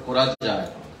টুরিস্ট স্পট করা যায়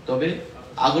তবে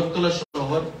আগরতলা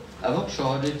শহর এবং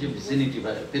শহরের যে ভিসিনিটি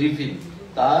বা পেরিফেরি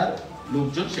তার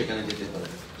লোকজন সেখানে যেতে পারে,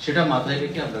 সেটা মাথায়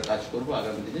রেখে আমরা কাজ করব,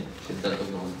 আগামী দিনে সিদ্ধান্ত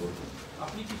গ্রহণ করব।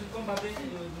 আপনি কিছুক্ষণ বাদে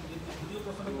ভিডিও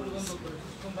প্রশ্নটা পরিবহন করে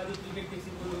কিছুক্ষণ বাদে ক্রিকেট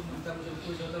ট্যাক্সি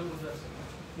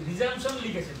রিজার্ভেশন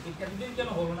লিখেছেন, এতদিন কেন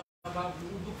হলো না বা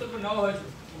উদ্যোগটা করে নেওয়া হয়েছে,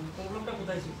 প্রবলেমটা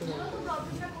কোথায় ছিল?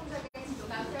 প্রবলেমটা কোন জায়গায় ছিল?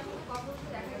 কালকে আপনাদের কর্মসূচি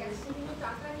দেখা গেছে কিন্তু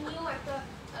টাকা নিয়েও একটা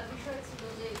বিষয় ছিল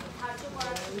যে ধার্য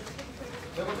করার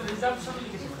ব্যাপারটা রিজার্ভেশন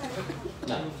লিখেছেন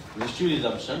না, নিশ্চয়ই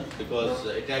রিজাম্পশন, বিকজ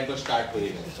এটা একবার স্টার্ট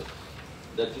হয়ে গেছে,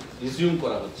 দ্যাট রিজিউম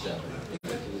করা হচ্ছে আবার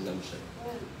রিজাম্পশন।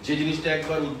 যে জিনিসটা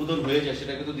একবার উদ্বোধন হয়ে যায়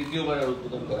সেটাকে তো দ্বিতীয়বার আর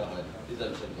উদ্বোধন করা হয় না,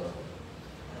 রিজাম্পশন করা হয়।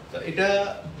 তো এটা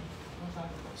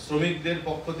শ্রমিকদের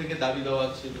পক্ষ থেকে দাবি দেওয়া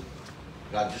ছিল,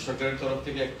 রাজ্য সরকারের তরফ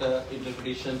থেকে একটা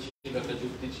ইন্টারপ্রিটেশন ছিল, একটা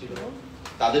যুক্তি ছিল,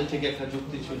 তাদের থেকে একটা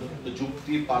যুক্তি ছিল। তো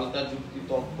যুক্তি পাল্টা যুক্তি,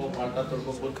 তর্ক পাল্টা তর্ক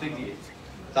করতে গিয়ে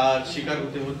তার শিকার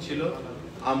হতে হচ্ছিল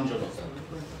আমজনতা।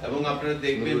 এবং আপনারা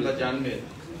দেখবেন বা জানবেন,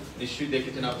 নিশ্চয়ই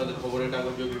দেখেছেন, আপনাদের খবরের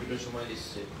কাগজে বিভিন্ন সময়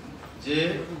এসছে যে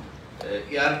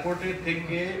এয়ারপোর্টের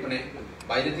থেকে মানে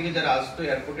বাইরে থেকে যারা আসতো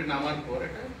এয়ারপোর্টে নামার পর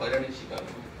এটা হয়রানির শিকার,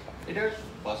 এটা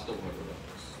বাস্তব ঘটনা।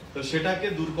 তো সেটাকে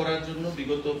দূর করার জন্য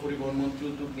বিগত পরিবহন মন্ত্রী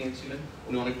উদ্যোগ নিয়েছিলেন,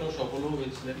 উনি অনেকটাও সফলও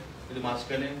হয়েছিলেন, কিন্তু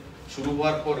মাঝখানে শুরু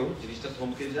হওয়ার পরেও জিনিসটা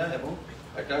থমকে যায় এবং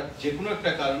একটা যে কোনো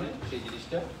একটা কারণে সেই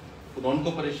জিনিসটা নন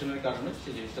কোপারেশনের কারণে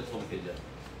সেই জিনিসটা থমকে যায়।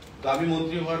 তো আমি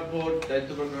মন্ত্রী হওয়ার পর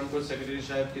দায়িত্ব গ্রহণ করে সেক্রেটারি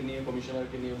সাহেবকে নিয়ে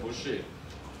কমিশনারকে নিয়ে বসে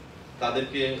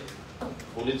তাদেরকে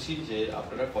বলেছি যে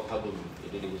আপনারা কথা বলুন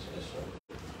ডেলিগেশনের সঙ্গে।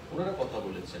 ওনারা কথা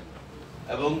বলেছেন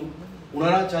এবং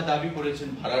ওনারা যা দাবি করেছেন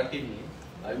ভাড়াটি নিয়ে,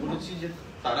 আমি বলেছি যে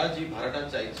তারা যে ভাড়াটা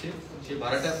চাইছে সেই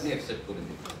ভাড়াটা আপনি অ্যাকসেপ্ট করে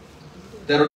দিন।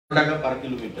 13 টাকা পার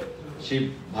কিলোমিটার সেই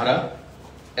ভাড়া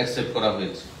অ্যাকসেপ্ট করা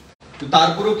হয়েছে। তো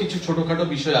তারপরেও কিছু ছোটখাটো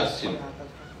বিষয় আসছিল,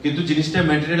 কিন্তু জিনিসটা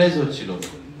ম্যাটেরিয়ালাইজ হচ্ছিল না।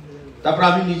 তারপর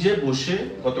আমি নিজে বসে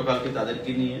গতকালকে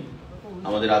তাদেরকে নিয়ে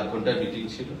আমাদের 8 ঘন্টার মিটিং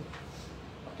ছিল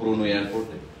পুরনো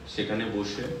এয়ারপোর্টে, সেখানে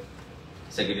বসে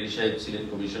সেক্রেটারি সাহেব ছিলেন,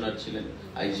 কমিশনার ছিলেন,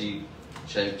 আইজি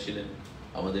সাহেব ছিলেন,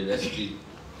 আমাদের এসপি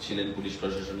ছিলেন পুলিশ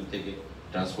প্রশাসন থেকে,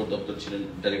 ট্রান্সপোর্ট দপ্তর ছিলেন,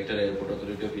 director airport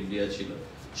authority of India ছিল।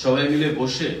 সবাই মিলে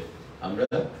বসে আমরা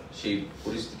সেই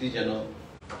পরিস্থিতি যেন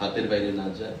হাতের বাইরে না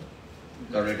যায়,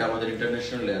 কারণ এটা আমাদের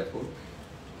ইন্টারন্যাশনাল এয়ারপোর্ট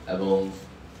এবং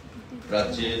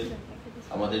রাজ্যের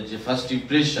আমাদের যে ফার্স্ট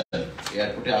ইমপ্রেশন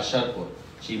এয়ারপোর্টে আসার পর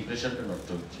সেই ইমপ্রেশনটা নষ্ট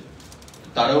হচ্ছে।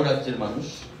 তারাও রাজ্যের মানুষ,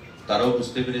 তারাও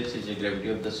বুঝতে পেরেছে যে গ্র্যাভিটি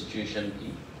অফ দ্য সিচুয়েশন কি,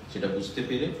 সেটা বুঝতে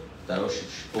পেরে তারাও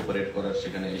কোঅপারেট করার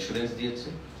সেখানে এসুরেন্স দিয়েছে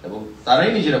এবং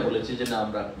তারাই নিজেরা বলেছে যে না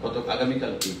আমরা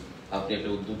আগামীকালকে আপনি একটা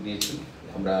উদ্যোগ নিয়েছেন,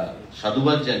 আমরা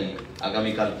সাধুবাদ জানিয়ে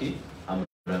আগামীকালকে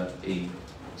আমরা এই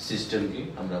সিস্টেমকে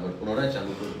আমরা আবার পুনরায়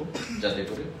চালু করব, যাতে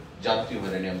করে যাত্রী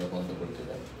হয়রানি আমরা বন্ধ করতে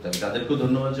পারি। আমি তাদেরকেও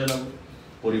ধন্যবাদ জানাবো,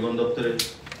 পরিবহন দপ্তরের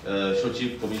সচিব,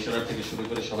 কমিশনার থেকে শুরু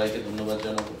করে সবাইকে ধন্যবাদ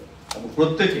জানাবো এবং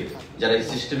প্রত্যেকে যারা এই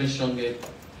সিস্টেমের সঙ্গে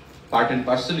পার্ট এন্ড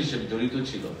পার্সেল হিসেবে জড়িত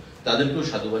ছিল তাদেরকেও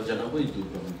সাধুবাদ জানাবো এই উদ্যোগ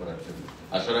গ্রহণ করার জন্য।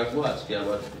 আশা রাখবো আজকে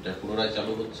আবার এটা পুনরায়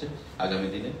চালু হচ্ছে, আগামী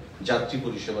দিনে যাত্রী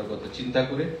পরিষেবার কথা চিন্তা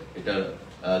করে এটা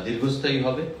দীর্ঘস্থায়ী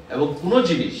হবে এবং কোনো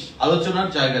জিনিস আলোচনার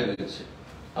জায়গা রয়েছে।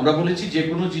 আমরা বলেছি যে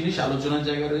কোনো জিনিস আলোচনার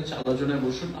জায়গা রয়েছে, আলোচনায়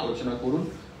বসুন, আলোচনা করুন,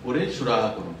 করে সুরাহা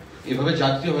করুন। এভাবে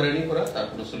যাত্রী হয়রানি করা তার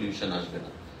কোনো সলিউশন আসবে না।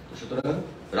 তো সুতরাং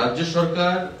রাজ্য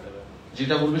সরকার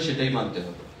যেটা বলবে সেটাই মানতে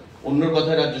হবে, অন্যর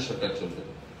কথায় রাজ্য সরকার চলবে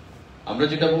না। আমরা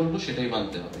যেটা বলবো সেটাই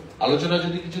মানতে হবে। আলোচনা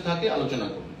যদি কিছু থাকে আলোচনা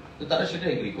করুন, তো তারা সেটা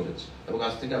এগ্রি করেছে এবং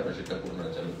আজ থেকে আমরা সেটা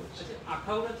পুনরায় চালু করছি।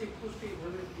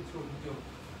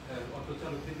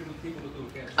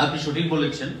 আপনি সঠিক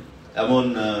বলেছেন, এমন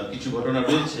কিছু ঘটনা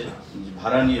রয়েছে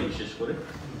ভাড়া নিয়ে, বিশেষ করে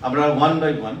আমরা 1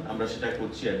 by 1 আমরা সেটা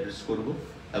করছি, অ্যাড্রেস করব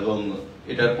এবং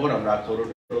এটার পর আমরা আখাউড়া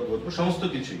ধরবো সমস্ত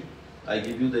কিছুই। I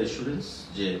give you the assurance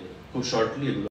যে খুব শর্টলি এগুলো